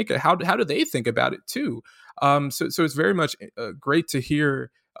folks in Jamaica, how do they think about it too? So it's very much great to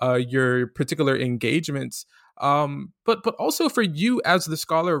hear your particular engagements, but also for you as the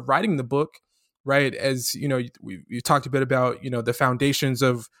scholar writing the book, right? As we talked a bit about the foundations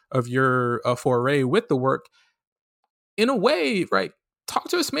of your foray with the work. In a way, right? Talk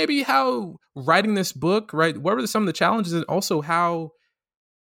to us maybe how writing this book, right? What were some of the challenges, and also how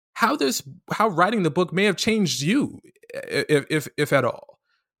writing the book may have changed you, if at all.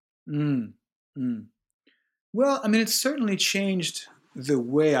 Mm, mm. Well, I mean, it's certainly changed the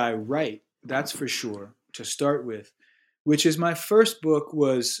way I write. That's for sure. To start with, which is my first book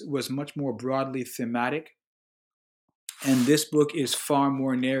was much more broadly thematic, and this book is far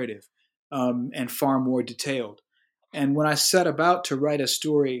more narrative and far more detailed. And when I set about to write a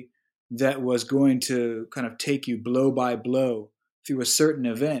story that was going to kind of take you blow by blow through a certain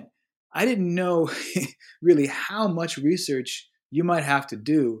event, I didn't know really how much research you might have to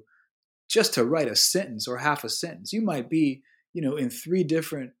do just to write a sentence or half a sentence. You might be, in 3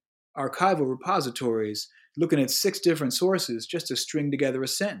 different archival repositories looking at 6 different sources just to string together a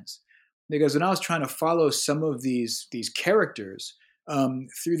sentence. Because when I was trying to follow some of these characters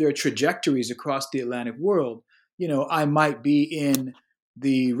through their trajectories across the Atlantic world, I might be in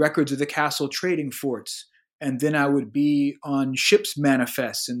the records of the castle trading forts, and then I would be on ships'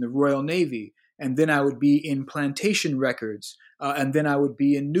 manifests in the Royal Navy, and then I would be in plantation records, and then I would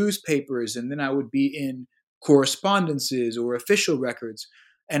be in newspapers, and then I would be in correspondences or official records.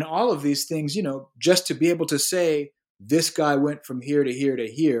 And all of these things, just to be able to say, this guy went from here to here to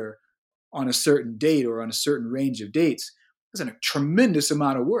here on a certain date or on a certain range of dates, is a tremendous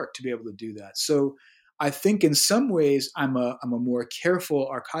amount of work to be able to do that. So I think in some ways I'm a more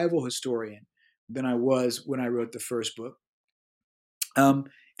careful archival historian than I was when I wrote the first book.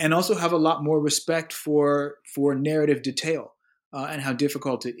 And also have a lot more respect for narrative detail and how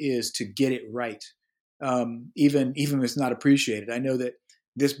difficult it is to get it right, even if it's not appreciated. I know that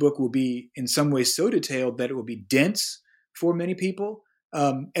this book will be in some ways so detailed that it will be dense for many people.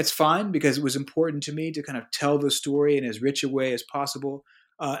 It's fine because it was important to me to kind of tell the story in as rich a way as possible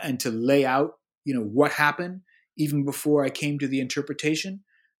and to lay out, what happened even before I came to the interpretation.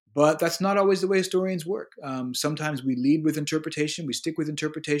 But that's not always the way historians work. Sometimes we lead with interpretation, we stick with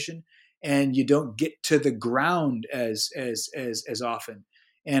interpretation, and you don't get to the ground as often.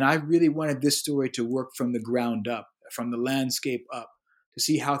 And I really wanted this story to work from the ground up, from the landscape up, to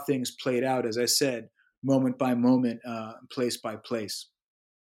see how things played out, as I said, moment by moment, place by place.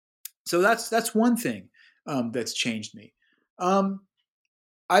 So that's one thing that's changed me.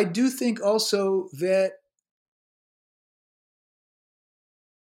 I do think also that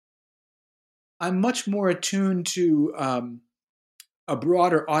I'm much more attuned to a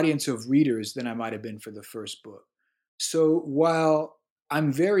broader audience of readers than I might have been for the first book. So while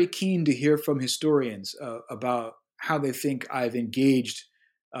I'm very keen to hear from historians about how they think I've engaged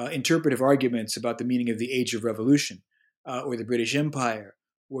interpretive arguments about the meaning of the Age of Revolution or the British Empire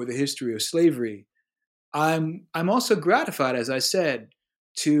or the history of slavery, I'm also gratified, as I said,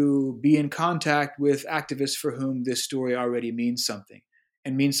 to be in contact with activists for whom this story already means something,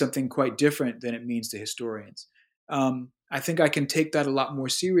 and means something quite different than it means to historians. I think I can take that a lot more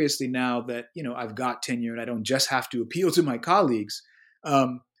seriously now that I've got tenure and I don't just have to appeal to my colleagues,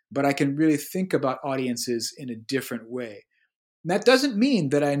 but I can really think about audiences in a different way. And that doesn't mean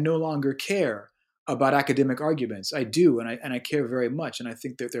that I no longer care about academic arguments. I do, and I care very much, and I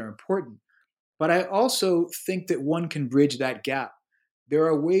think that they're important. But I also think that one can bridge that gap. There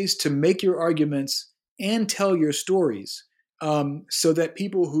are ways to make your arguments and tell your stories so that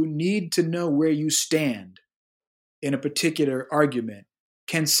people who need to know where you stand in a particular argument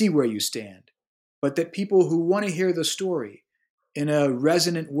can see where you stand, but that people who want to hear the story in a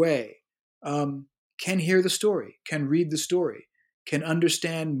resonant way can hear the story, can read the story, can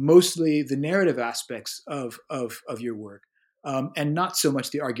understand mostly the narrative aspects of your work and not so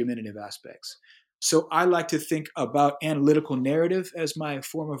much the argumentative aspects. So I like to think about analytical narrative as my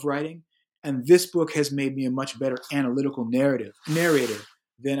form of writing. And this book has made me a much better analytical narrator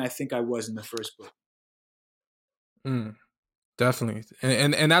than I think I was in the first book. Definitely.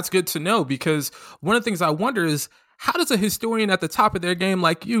 And that's good to know, because one of the things I wonder is, how does a historian at the top of their game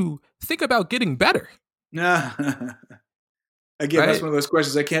like you think about getting better? Again, that's one of those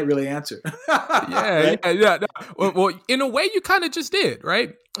questions I can't really answer. Yeah. No. Well, in a way, you kind of just did,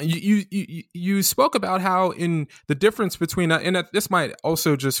 right? You spoke about how in the difference between, and this might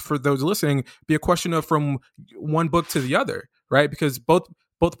also, just for those listening, be a question of from one book to the other, right? Because both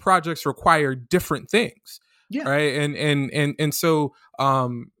projects require different things, right? And so,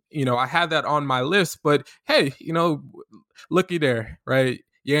 I had that on my list, but hey, looky there, right?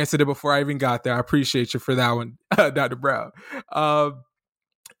 You answered it before I even got there. I appreciate you for that one, Dr. Brown.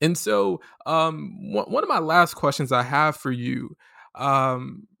 And so one of my last questions I have for you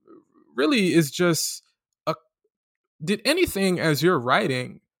really is just, did anything as you're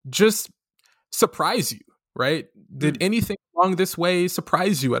writing just surprise you, right? Did anything along this way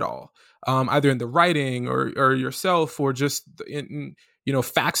surprise you at all? Either in the writing or yourself, or just in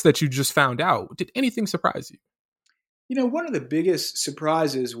facts that you just found out. Did anything surprise you? One of the biggest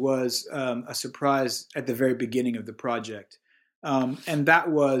surprises was a surprise at the very beginning of the project. And that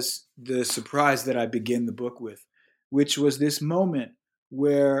was the surprise that I begin the book with, which was this moment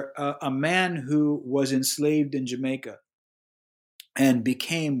where a man who was enslaved in Jamaica and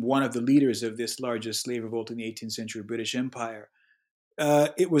became one of the leaders of this largest slave revolt in the 18th century British Empire,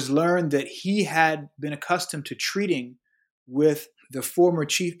 it was learned that he had been accustomed to treating with the former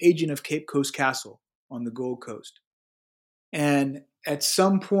chief agent of Cape Coast Castle on the Gold Coast. And at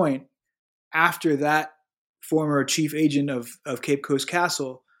some point after that former chief agent of Cape Coast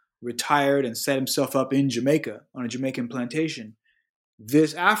Castle retired and set himself up in Jamaica on a Jamaican plantation,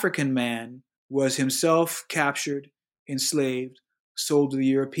 this African man was himself captured, enslaved, sold to the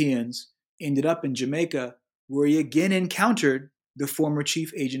Europeans, ended up in Jamaica, where he again encountered the former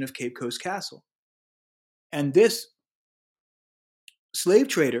chief agent of Cape Coast Castle. And this slave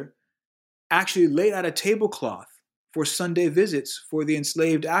trader actually laid out a tablecloth for Sunday visits for the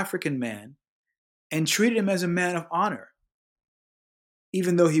enslaved African man and treated him as a man of honor,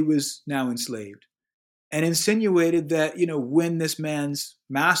 even though he was now enslaved, and insinuated that, when this man's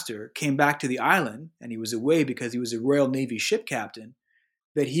master came back to the island, and he was away because he was a Royal Navy ship captain,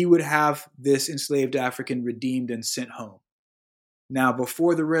 that he would have this enslaved African redeemed and sent home. Now,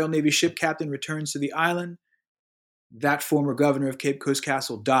 before the Royal Navy ship captain returns to the island, that former governor of Cape Coast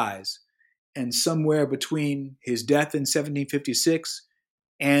Castle dies. And somewhere between his death in 1756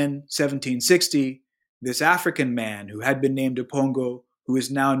 and 1760, this African man who had been named Opongo, who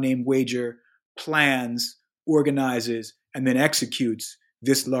is now named Wager, plans, organizes, and then executes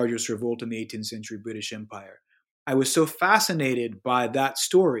this largest revolt in the 18th century British Empire. I was so fascinated by that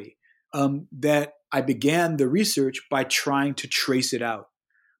story that I began the research by trying to trace it out.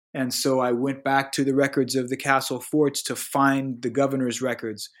 And so I went back to the records of the castle forts to find the governor's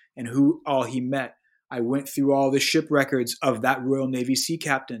records and who all he met. I went through all the ship records of that Royal Navy sea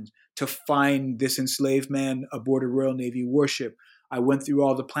captain to find this enslaved man aboard a Royal Navy warship. I went through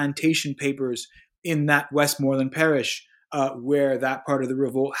all the plantation papers in that Westmoreland parish where that part of the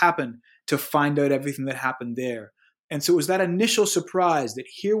revolt happened to find out everything that happened there. And so it was that initial surprise that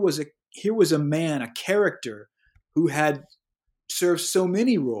here was a man, a character who had served so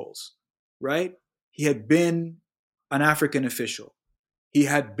many roles, right? He had been an African official. He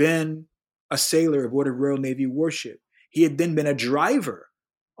had been a sailor aboard a Royal Navy warship. He had then been a driver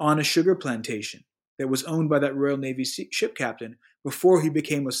on a sugar plantation that was owned by that Royal Navy ship captain before he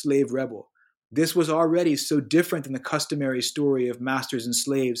became a slave rebel. This was already so different than the customary story of masters and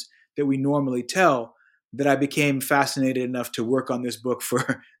slaves that we normally tell that I became fascinated enough to work on this book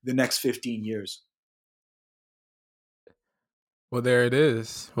for the next 15 years. Well, there it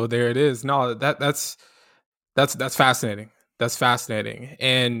is. No, that's fascinating. That's fascinating.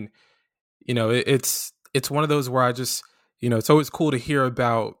 And, it's one of those where I just, it's always cool to hear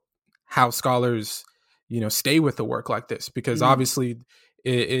about how scholars, stay with the work like this, because obviously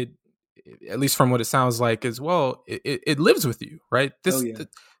it at least from what it sounds like as well, it lives with you, right?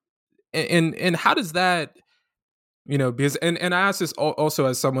 And how does that, because, and I ask this also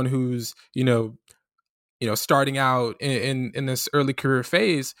as someone who's, starting out in this early career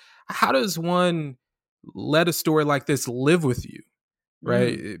phase, how does one let a story like this live with you,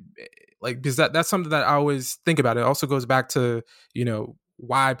 right? Like, because that's something that I always think about. It also goes back to,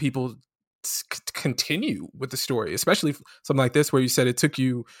 why people continue with the story, especially something like this, where you said it took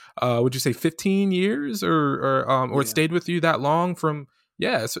you, would you say 15 years or it stayed with you that long from,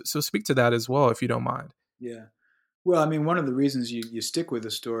 yeah, so speak to that as well, if you don't mind. Yeah. Well, I mean, one of the reasons you stick with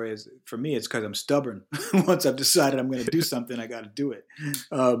the story is, for me, it's because I'm stubborn. Once I've decided I'm going to do something, I got to do it,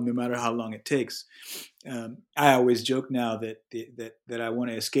 no matter how long it takes. I always joke now that I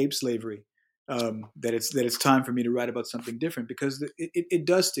want to escape slavery, that it's time for me to write about something different, because it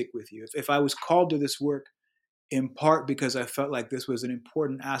does stick with you. If I was called to this work in part because I felt like this was an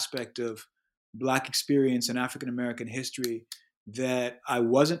important aspect of Black experience and African American history that I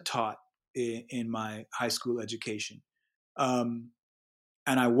wasn't taught in my high school education. And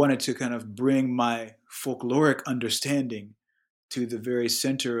I wanted to kind of bring my folkloric understanding to the very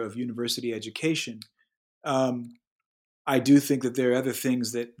center of university education. I do think that there are other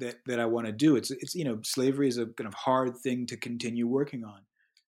things that I want to do. It's slavery is a kind of hard thing to continue working on.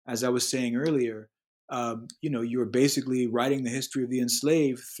 As I was saying earlier, you're basically writing the history of the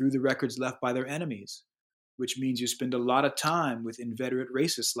enslaved through the records left by their enemies, which means you spend a lot of time with inveterate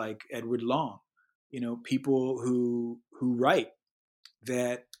racists like Edward Long, people who write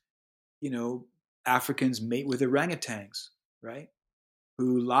that, Africans mate with orangutans, right?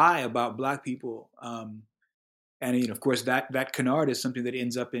 Who lie about Black people. And of course, that canard is something that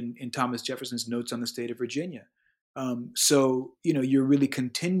ends up in Thomas Jefferson's Notes on the State of Virginia. So, you're really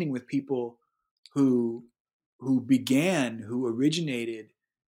contending with people who originated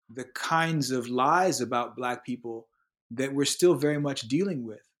the kinds of lies about Black people that we're still very much dealing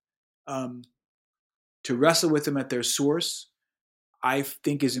with. To wrestle with them at their source, I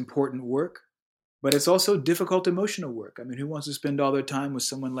think, is important work, but it's also difficult emotional work. I mean, who wants to spend all their time with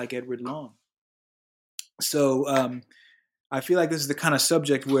someone like Edward Long? So I feel like this is the kind of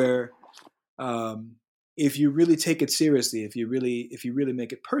subject where, if you really take it seriously, if you really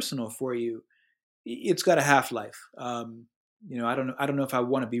make it personal for you, it's got a half-life. I don't know if I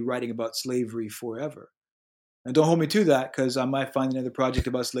want to be writing about slavery forever. And don't hold me to that, because I might find another project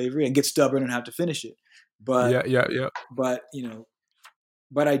about slavery and get stubborn and have to finish it. But yeah. But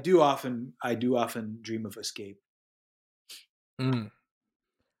I do often dream of escape.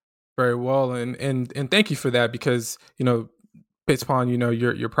 Very well, and thank you for that, because based upon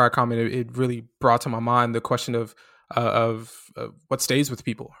your prior comment, it really brought to my mind the question of what stays with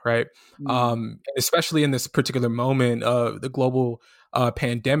people, right? Especially in this particular moment of the global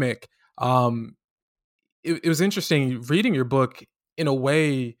pandemic. It was interesting reading your book. In a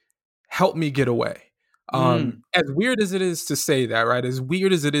way, helped me get away. As weird as it is to say that, right? As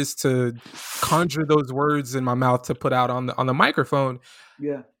weird as it is to conjure those words in my mouth to put out on the microphone.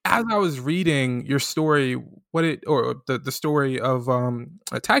 Yeah. As I was reading your story, the story of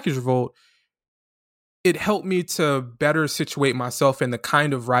Attackers Revolt, it helped me to better situate myself in the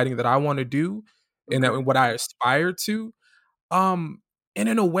kind of writing that I want to do, and what I aspire to. And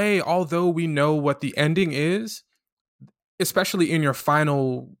in a way, although we know what the ending is, especially in your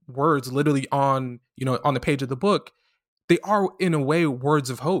final words, literally on the page of the book, they are in a way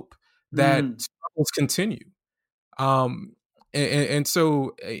words of hope that struggles continue. And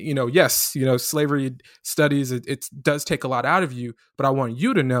so, yes, slavery studies, it does take a lot out of you, but I want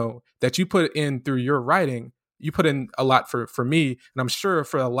you to know that you put in, through your writing, you put in a lot for me, and I'm sure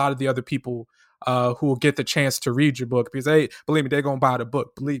for a lot of the other people who will get the chance to read your book, because believe me, they're going to buy the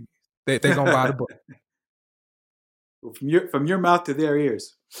book. Believe me, they're going to buy the book. Well, from your mouth to their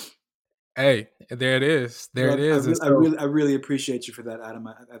ears. Hey, there it is. It is. I really appreciate you for that, Adam.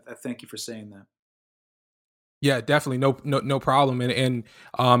 I thank you for saying that. Yeah, definitely. No problem. And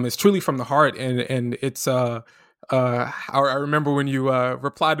it's truly from the heart. And it's, I remember when you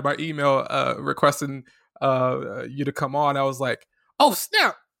replied to my email requesting you to come on, I was like, oh,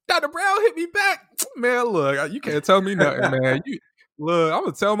 snap, Dr. Brown hit me back. Man, look, you can't tell me nothing, man. Look, I'm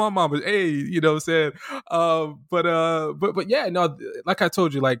going to tell my mama, hey, what I'm saying? But yeah, no, like I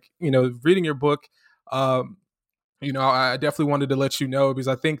told you, reading your book, I definitely wanted to let you know, because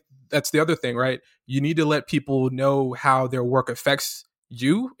I think that's the other thing, right? You need to let people know how their work affects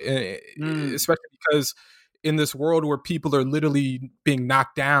you, especially because in this world where people are literally being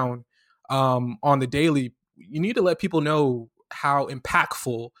knocked down on the daily, you need to let people know how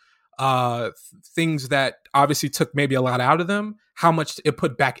impactful things that obviously took maybe a lot out of them, how much it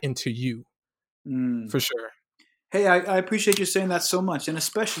put back into you, for sure. Hey, I appreciate you saying that so much, and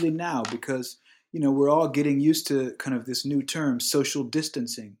especially now, because we're all getting used to kind of this new term, social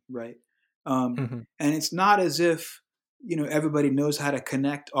distancing, right? And it's not as if, everybody knows how to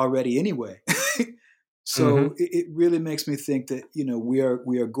connect already anyway. So it really makes me think that, we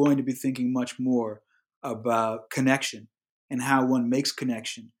are going to be thinking much more about connection and how one makes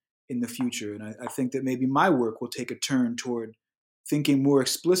connection in the future. And I think that maybe my work will take a turn toward thinking more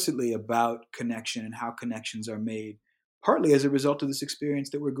explicitly about connection and how connections are made partly as a result of this experience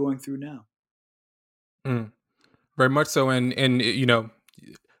that we're going through now. Very much so. And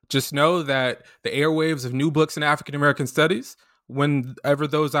just know that the airwaves of New Books in African American Studies, whenever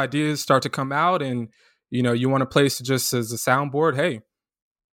those ideas start to come out and, you want to place just as a soundboard, hey,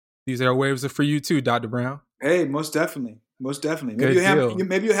 these airwaves are for you too, Dr. Brown. Hey, most definitely.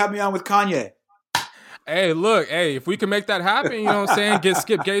 Maybe you have me on with Kanye. Hey, look, if we can make that happen, you know what I'm saying? Get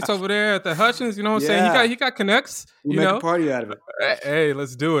Skip Gates over there at the Hutchins, you know what I'm saying? He got connects. We'll make a party out of it. Hey,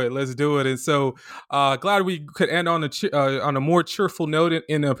 let's do it. And so glad we could end on a more cheerful note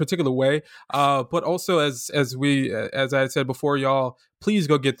in a particular way. But also as I said before, y'all, please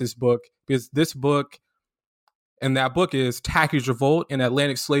go get this book, because this book and that book is Tacky's Revolt and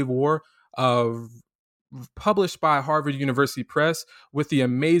Atlantic Slave War, published by Harvard University Press, with the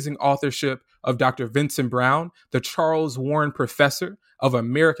amazing authorship of Dr. Vincent Brown, the Charles Warren Professor of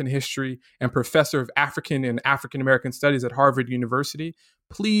American History and Professor of African and African American Studies at Harvard University.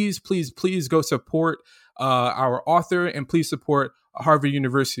 Please, please, please go support our author, and please support Harvard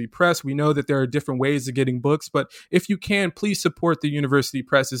University Press. We know that there are different ways of getting books, but if you can, please support the university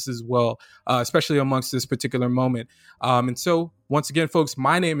presses as well, especially amongst this particular moment. And so, once again, folks,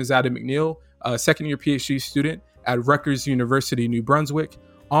 my name is Adam McNeil, a second-year PhD student at Rutgers University, New Brunswick,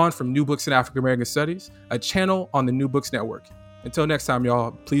 on from New Books in African American Studies, a channel on the New Books Network. Until next time,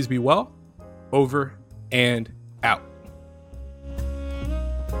 y'all, please be well. Over and out.